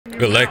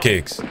Good leg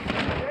kicks.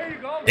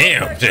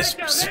 Damn, just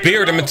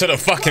speared him into the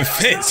fucking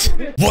fence.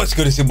 What's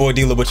good? It's your boy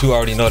D-Lo, but you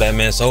already know that,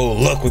 man. So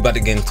look, we about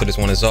to get into this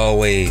one as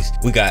always.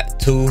 We got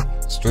 2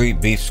 street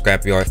beef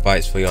scrapyard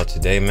fights for y'all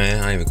today,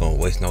 man. I ain't even gonna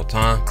waste no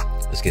time.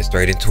 Let's get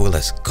straight into it.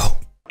 Let's go.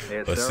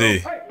 Hey, Let's see.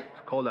 It's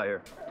cold out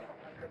here.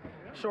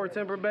 Short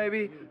temper,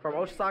 baby, from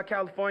Oceanside,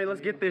 California.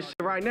 Let's get this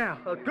shit right now.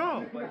 Let's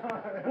go.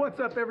 What's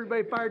up,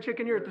 everybody? Fire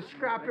Chicken here at the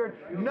Scrapyard.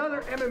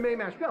 Another MMA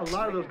match. We got a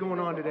lot of those going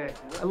on today.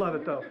 I love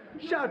it, though.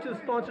 Shout out to the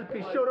sponsors,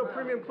 Peixoto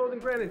Premium Clothing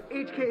Brand and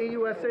HKA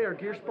USA, our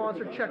gear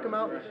sponsor. Check them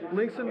out.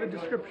 Links in the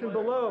description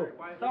below.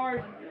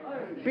 Sorry.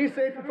 Be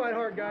safe and fight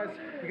hard, guys.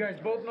 You guys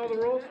both know the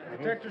rules.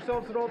 Protect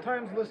yourselves at all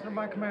times. Listen to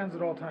my commands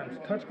at all times.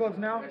 Touch gloves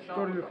now.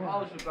 Go to your corner.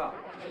 All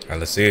right,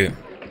 let's see it.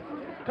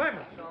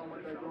 Timer.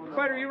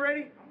 Fighter, you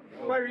ready?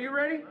 Fighter, you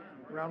ready?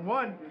 Round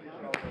 1.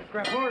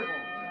 Scrap hard.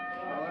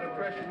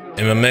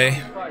 MMA.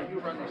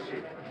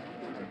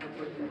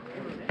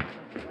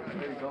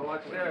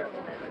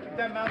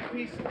 That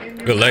mouthpiece in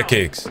your Good leg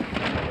kicks.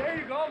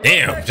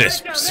 Damn,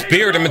 just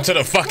speared him into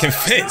the fucking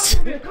fence.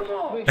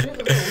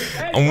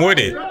 I'm with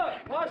it.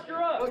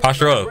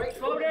 Posture up.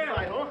 Slow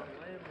down.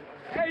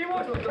 Hey, you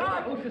want some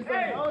top?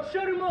 Hey,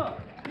 shut him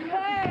up.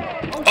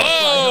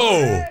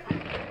 Oh!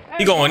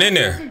 He going in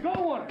there.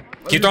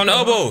 Keep throwing the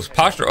elbows.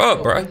 Posture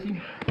up, bro.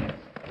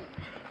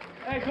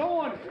 Hey, go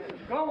on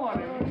it. Go on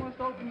it.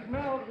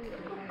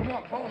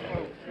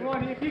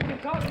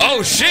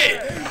 Oh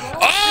shit!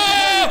 Oh!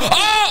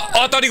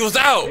 I thought he was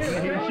out.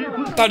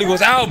 I thought he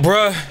was out,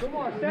 bruh.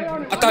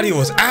 I thought he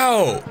was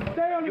out.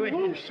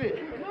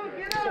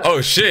 Oh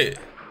shit!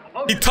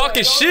 He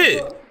talking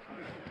shit.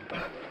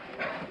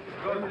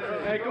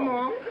 Hey, come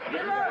on.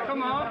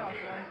 Come on.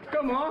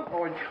 Come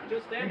on.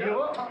 Just stand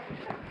up.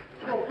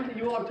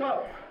 You on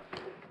top.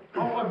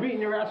 I'm beating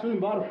your ass from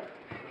the bottom.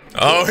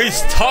 Oh,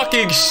 he's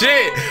talking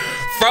shit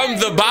from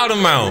the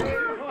bottom out.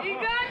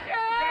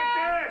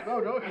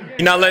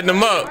 You're not letting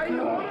him up.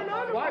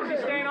 Why is he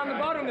staying on the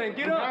bottom then?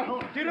 Get up.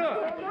 Get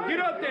up. Get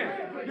up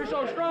then. You're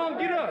so strong.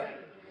 Get up.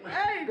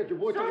 Hey, got your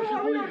boy talking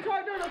shit for you.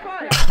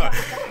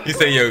 You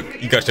say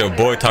you got your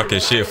boy talking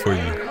shit for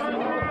you.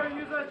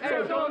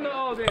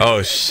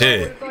 Oh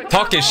shit.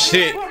 Talking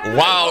shit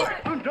while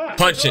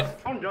punching.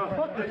 I'm done.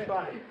 Fuck this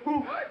fight.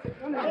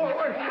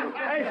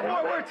 Hey,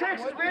 Fort Worth,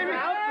 Texas, baby.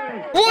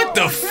 What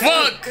the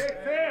fuck?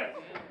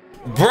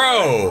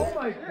 Bro.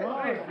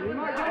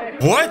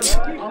 What?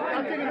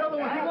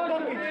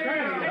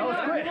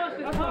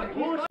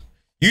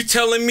 You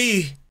telling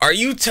me, are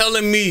you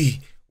telling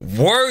me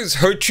words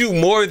hurt you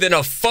more than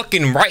a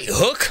fucking right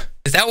hook?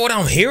 Is that what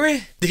I'm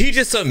hearing? Did he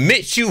just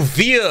submit you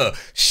via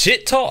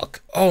shit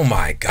talk? Oh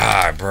my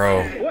God,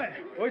 bro. What?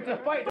 Wait to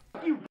fight.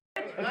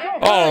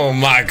 Oh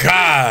my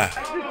God.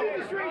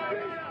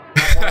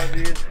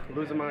 Apologies.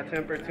 Losing my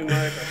temper too much.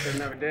 I should have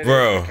never did it.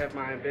 Bro. I kept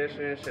my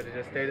ambition. Should have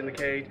just stayed in the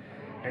cage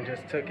and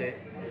just took it.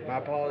 My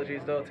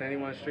apologies, though, to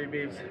anyone street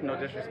beefs. No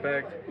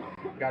disrespect.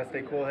 Gotta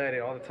stay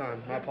cool-headed all the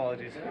time. My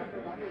apologies.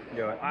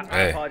 Yo, I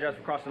apologize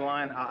for crossing the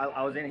line.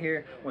 I was in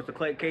here. Once the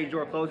cage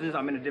door closes,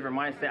 I'm in a different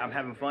mindset. I'm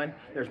having fun.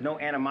 There's no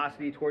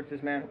animosity towards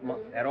this man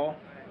at all.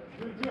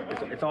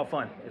 It's all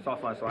fun. It's all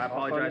fun. So I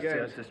apologize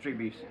to street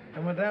beefs.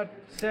 And with that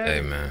said,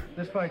 Hey man.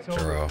 this fight's over.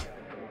 Draw.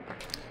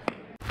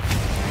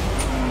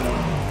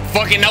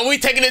 Fucking now we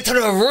taking it to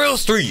the real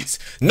streets.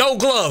 No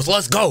gloves.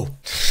 Let's go.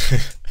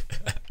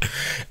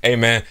 Hey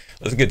man,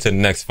 let's get to the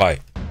next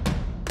fight.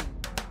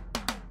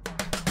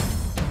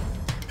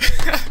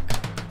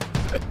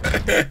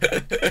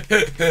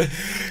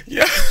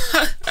 Yeah.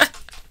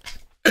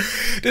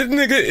 This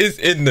nigga is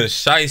in the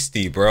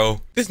shiesty,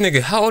 bro. This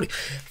nigga, how old?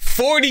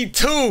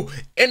 42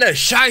 in a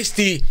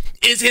shiesty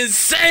is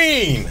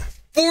insane.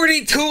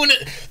 42 in a,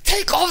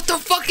 take off the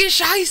fucking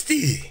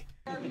shiesty.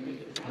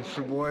 It's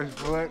your boy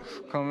Flex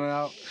coming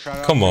out. Shout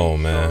out Come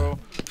on, man.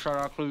 Shout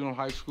out Cleveland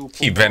High School.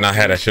 He better not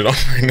have that shit on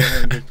right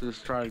now.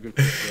 Try to get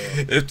this,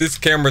 If this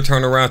camera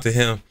turn around to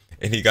him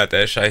and he got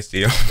that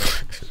shiesty on.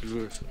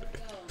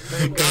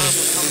 Thank God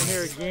for coming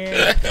here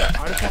again.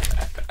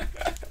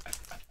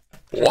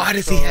 Why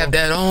does he have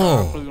that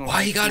on?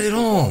 Why he got it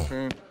on?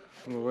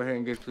 I'm gonna go ahead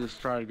and get this.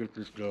 Try to get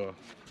this done.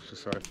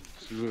 Sorry.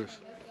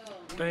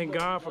 Thank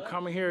God for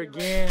coming here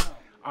again.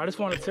 I just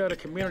want to tell the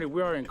community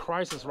we are in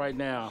crisis right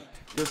now.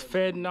 This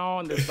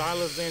fentanyl and this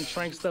xylazine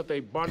trank stuff they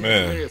brought in the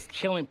community is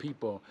killing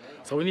people.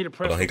 So we need to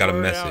press He got a the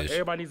word message. out.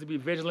 Everybody needs to be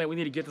vigilant. We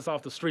need to get this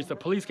off the streets. The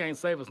police can't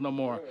save us no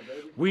more.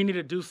 We need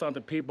to do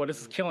something, people. This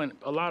is killing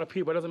a lot of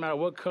people. It doesn't matter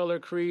what color,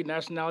 creed,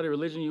 nationality,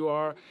 religion you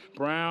are,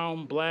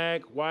 brown,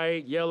 black,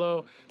 white,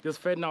 yellow. This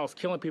fentanyl is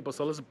killing people.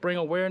 So let's bring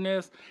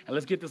awareness and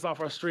let's get this off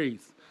our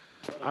streets.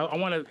 I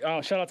want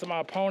to shout out to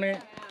my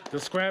opponent, the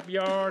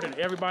Scrapyard, and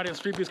everybody in the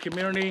Street Beefs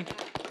community.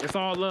 It's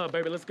all love,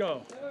 baby. Let's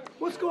go.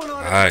 What's going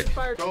on? All right.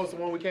 Go, it's the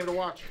one we came to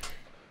watch.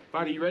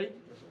 Fighter, you ready?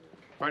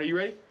 Fighter, you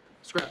ready?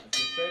 Scrap.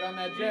 Straight on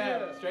that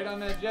jab. Straight on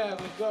that jab.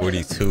 Let's go.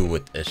 42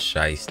 with a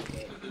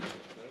shiesty.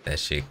 That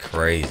shit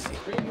crazy.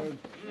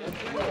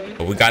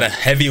 But we got a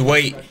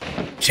heavyweight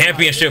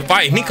championship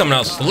fight, and he coming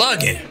out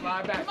slugging.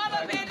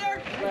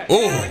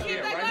 Ooh.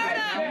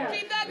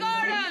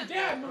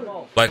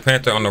 Black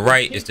Panther on the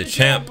right is the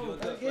champ.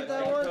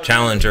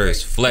 Challenger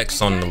is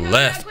Flex on the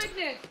left.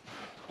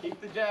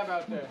 Keep the jab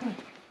out there.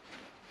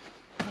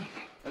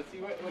 Let's see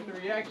what the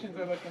reactions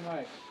are looking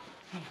like.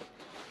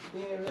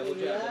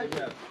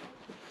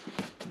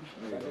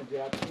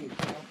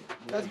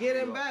 Let's get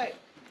him back.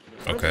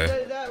 Okay.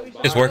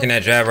 It's working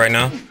that jab right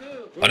now.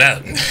 Oh,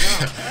 that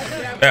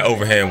that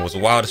overhand was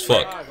wild as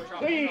fuck.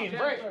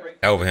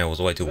 That overhand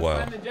was way too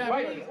wild.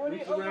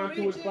 Reach around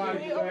to his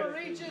body.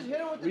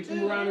 Reach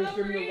him around and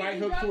give him the right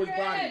hook to his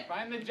body.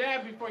 Find the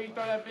jab before you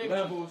throw that big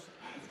levels.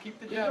 Let's keep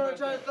the You're jab. gonna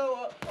try to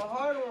throw a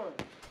hard one.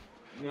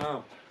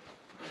 No.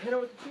 Hit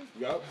him with the two.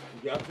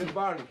 Yup, his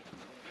body.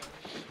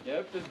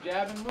 Yep, just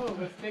jab and move.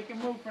 Let's take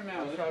and move for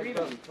now. Let's read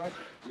him.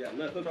 Yeah,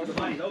 left hook to the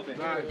body's open.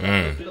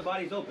 Mm. Hook to the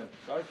body's open.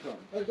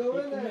 Let's go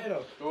in there.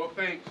 Throw a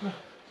fake.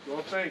 Throw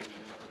a fake.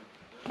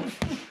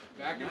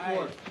 Back and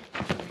forth.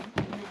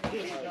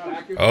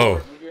 Back and Oh.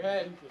 forth. Move your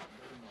head.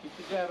 Keep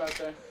the jab out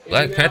there.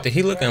 Black Panther,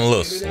 he looking a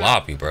little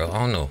sloppy, bro. I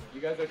don't know.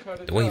 You guys are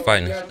cut The way he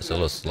fighting is a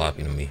little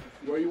sloppy to me.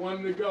 Where you want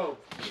him to go?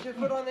 Keep your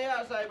foot on the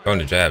outside. Throwing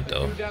the jab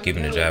though,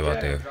 keeping the jab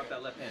out there. Drop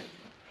that left hand.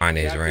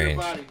 Finding his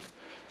range.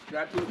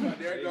 Drop to his body.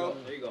 There you go.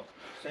 There you go.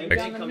 Same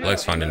thing. Come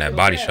Lex finding that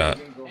body shot.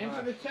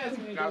 into the chest.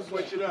 And Gotta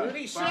switch it up.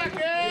 30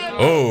 seconds.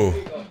 Oh.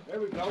 There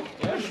we go.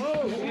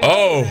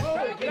 Oh.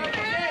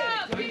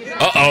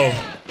 Uh-oh.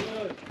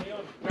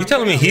 You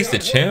telling me he's the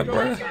champ,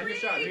 bro?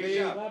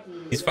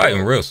 He's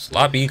fighting real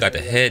sloppy. He got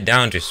the head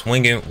down, just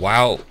swinging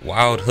wild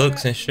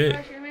hooks and shit.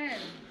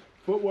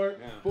 Footwork.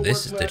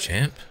 This is the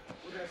champ?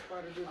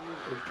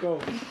 Let's go.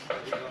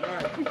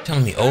 You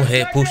telling me old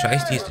head Pooh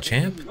Shiesty is the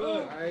champ?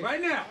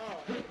 Right now.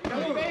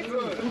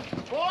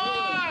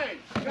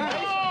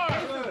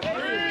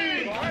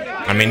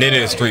 I mean, it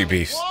is street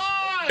beefs.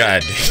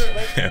 God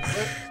damn.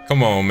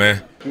 Come on,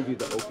 man. Give you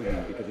the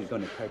opening because he's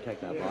going to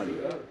protect that body,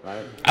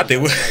 right?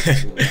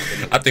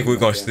 I think we're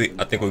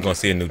gonna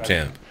see a new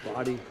champ.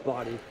 Body.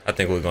 I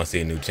think we're gonna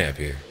see a new champ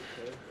here.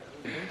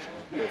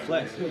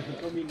 Flex.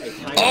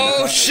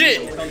 Oh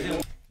shit!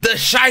 The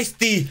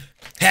Shiesty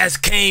has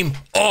came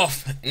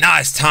off. Now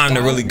it's time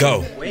to really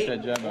go.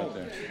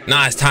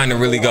 Now it's time to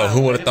really go.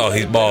 Who would have thought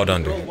he's balled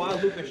under?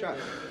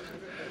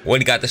 What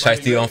he got the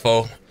Shiesty on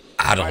for?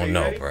 I don't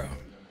know, bro.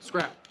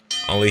 Scrap.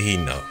 Only he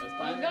know.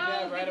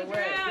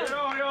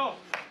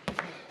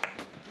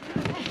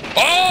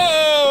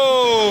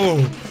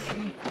 Oh!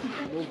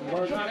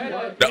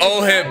 The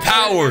old head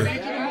power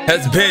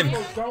has been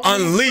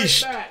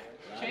unleashed.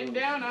 Chin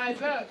down,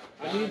 eyes up.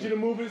 I need you to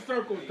move in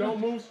circles. Don't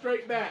move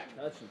straight back.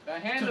 The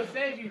hand will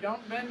save you.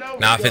 Don't bend over.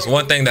 Now, if it's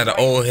one thing that an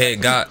old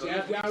head got,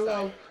 Jab down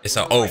low. it's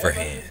an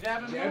overhand.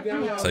 Jab and Jab move.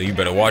 down low. So you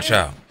better watch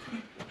out.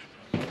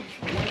 1,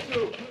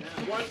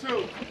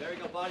 2. There you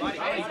go, body.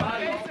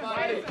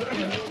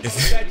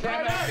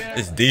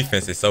 This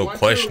defense is so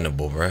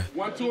questionable, bro.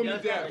 1, 2 in the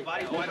jab.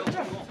 Body's wide open.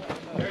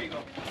 There you go.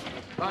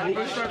 Move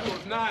in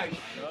circles. Nice.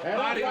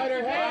 Body.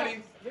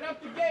 Get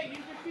up the gate. Use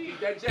your feet.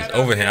 That This jab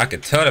overhand, I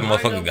could tell that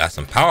motherfucker got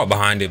some power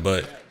behind it,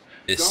 but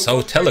it's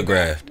so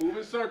telegraphed. Move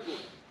in circles.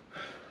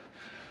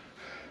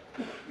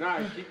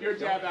 Nice. Keep your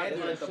jab out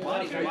there. The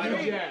body's Now wide you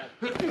open. jab.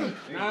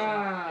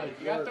 Nice.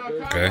 You got to throw a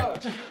Okay.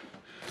 combo.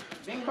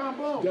 Bing, bong,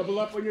 boom. Double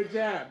up on your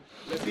jab.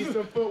 Let's see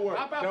some footwork.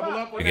 Double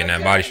up on You're getting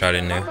that body shot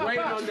in there.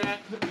 Waiting on that.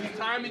 He's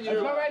timing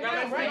you. Now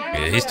let's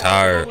Yeah, he's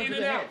tired. In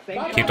and out.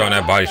 Keep throwing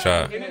that body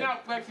shot. In and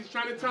out, Flex. He's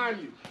trying to time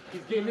you.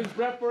 He's getting his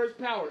breath for his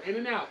power. In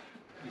and out.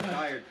 He's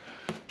tired.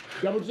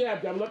 Double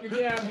jab. Double up your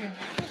jab.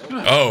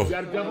 Oh. You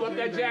gotta double up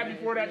that jab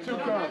before that 2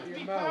 comes.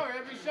 Deep power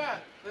every shot.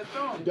 Let's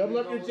throw him. Double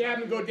up your jab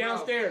and go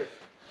downstairs.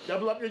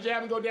 Double up your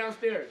jab and go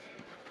downstairs.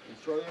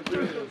 Slow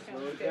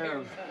it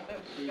down.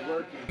 Keep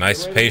working.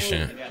 Nice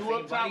patient. 2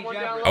 up top, 1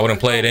 down low. I wouldn't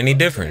play it any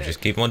different. Just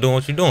keep on doing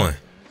what you're doing.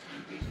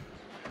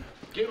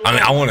 I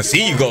mean, I want to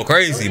see you go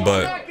crazy,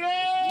 but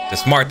the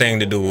smart thing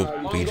to do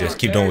would be just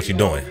keep doing what you're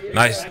doing.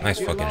 Nice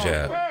fucking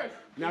jab.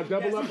 Now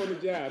double up on the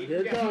jab.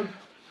 Here it comes.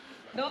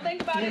 Don't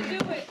think about it,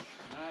 do it.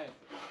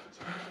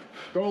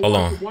 Go Hold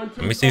on. 1, 2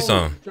 Let me see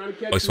forward. some. Trying to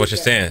catch Oh, switch you your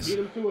with that. stance. Get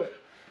him to it.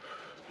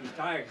 He's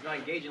tired. He's not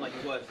engaging like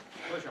he was.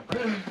 Push him.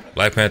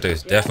 Black Panther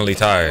is definitely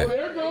tired.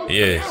 He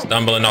is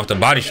stumbling off the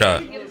body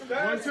shot. 1, 2. 1,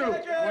 2.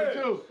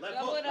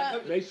 Double it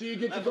up. Make sure you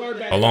get your guard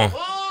back. Hold on.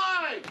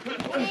 5, 4,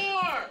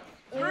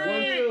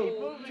 3,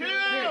 2,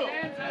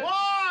 1.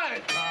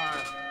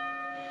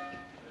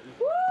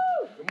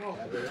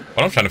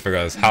 What I'm trying to figure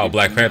out is how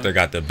Black Panther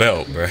got the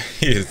belt, bro.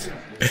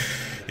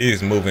 He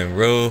is moving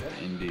real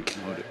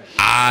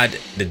odd.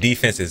 The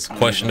defense is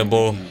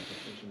questionable.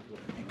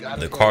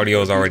 The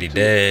cardio is already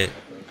dead.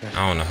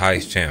 I don't know how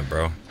he's champ,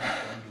 bro.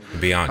 To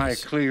be Hi,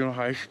 honest. Cleveland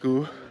High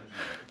School.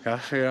 Y'all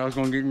said I was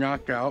gonna get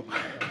knocked out.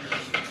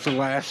 It's the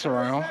last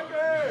round.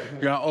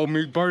 Y'all owe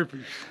me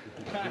burpees.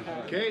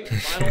 Okay,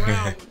 final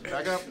round.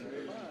 Back up.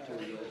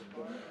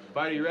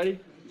 Body, you ready?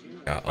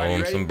 I owe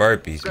him some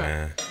burpees,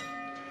 man.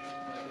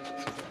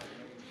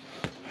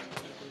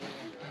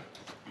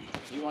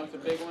 He wants a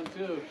big one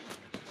too.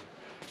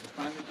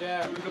 Find the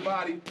jab. Use the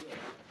body.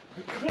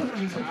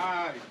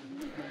 Nice.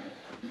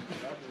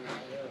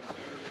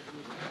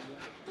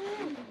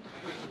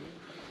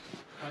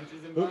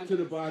 Hook to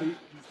the body.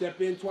 Step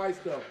in twice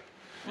though.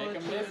 Make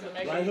him miss and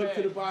make Right him hook to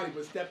pay. the body,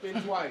 but step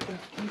in twice.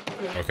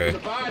 Okay.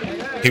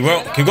 Keep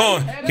going. Keep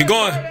going. Keep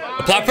going.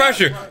 Apply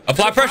pressure.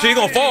 Apply pressure. He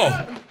gonna fall.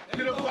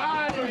 To the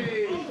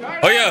body.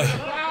 Oh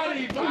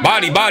yeah.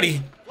 Body.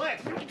 Body.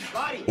 Flex.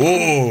 Body.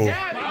 Ooh.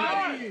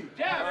 Body.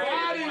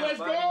 Body. Let's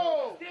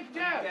go. Stiff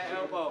jab. That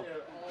elbow.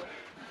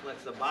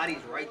 Flex. The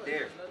body's right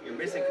there. You're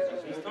missing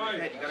because you're supposed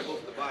to head. You gotta go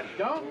for the body.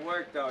 Don't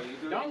work though. You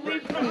do Don't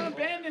leave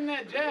abandon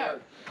that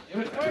jab. It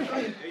was working.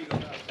 There you go.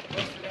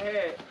 Close to the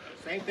head.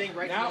 Same thing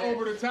right Now to the head.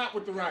 over the top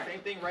with the right. Same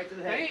thing right to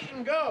the head. Paint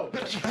and go.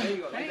 There you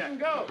go. Paint and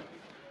go.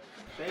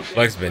 Same thing.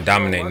 Flex been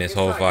dominating this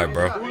whole fight,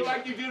 bro. Do it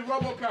like you did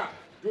RoboCop.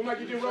 Do it like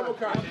you did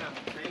RoboCop.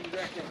 Same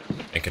exact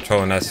thing. And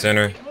controlling that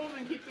center. Keep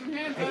moving. Keep them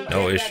hands up.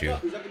 No issue.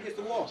 He's up against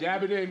the wall.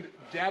 Jab it in.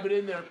 Jab it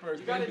in there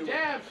first. You got then a do it.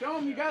 jab. Show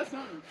him you got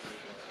something.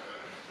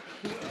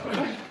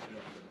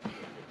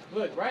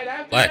 Look, right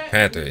after Black that.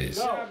 Panther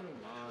is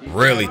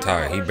really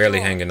tired. He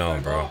barely hanging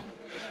on, bro.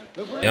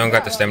 He don't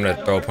got the stamina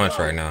to throw a punch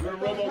right now.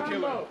 Robo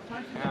killer.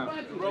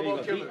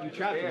 Robo killer. You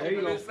trapped him. There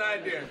you go.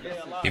 Inside there.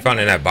 He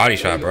finding that body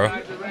shot, bro.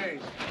 Inside the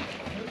range.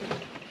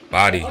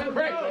 Body.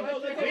 Break.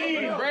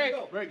 Clean.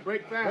 Break.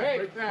 Break fast.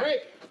 Break fast.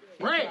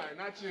 Break.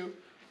 Not you.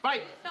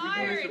 Fight.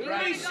 Sorry.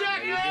 3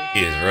 seconds.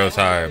 He is real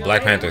tired.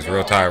 Black Panther's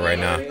real tired right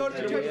now.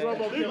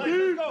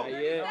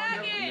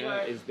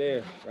 It's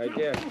there, right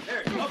there.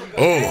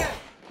 Oh,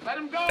 Let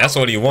him go. that's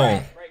what he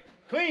want.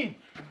 Clean.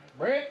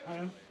 Break.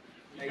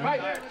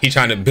 Fight. He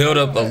trying to build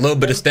up a little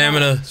bit of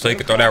stamina so he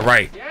can throw that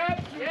right.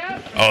 Yep.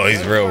 Yep. Oh,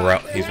 he's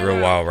real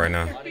wild right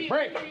now.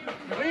 Break.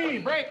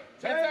 Clean. Break.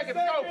 10 seconds.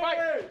 Go.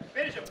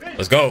 Fight.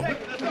 Let's go.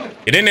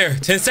 Get in there.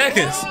 10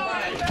 seconds.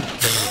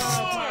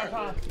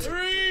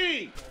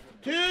 3,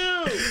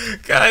 2.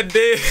 God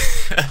damn.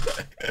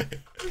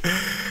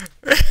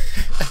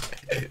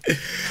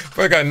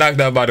 Bro got knocked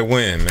out by the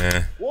wind,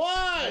 man.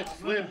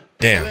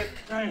 Damn.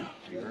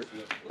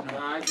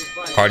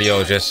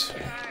 Cardio just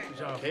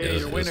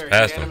is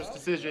past him.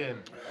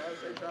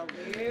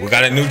 We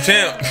got a new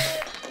champ.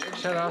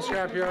 Shout out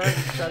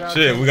Scrapyard. Shout out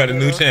Shit, we got a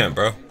new champ,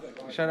 bro.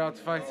 Shout out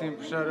to Fight Team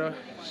Prosciutto.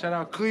 Shout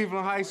out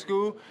Cleveland High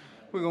School.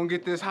 We're gonna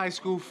get this high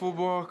school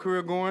football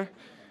career going.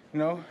 You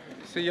know,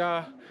 see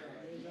y'all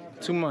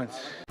 2 months.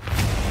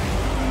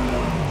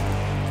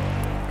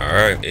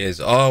 Alright, as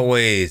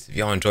always, if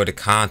y'all enjoy the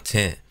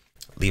content,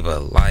 leave a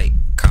like,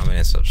 comment,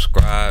 and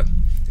subscribe.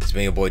 It's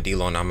been your boy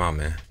D-Lo, and I'm out,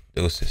 man.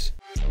 Deuces.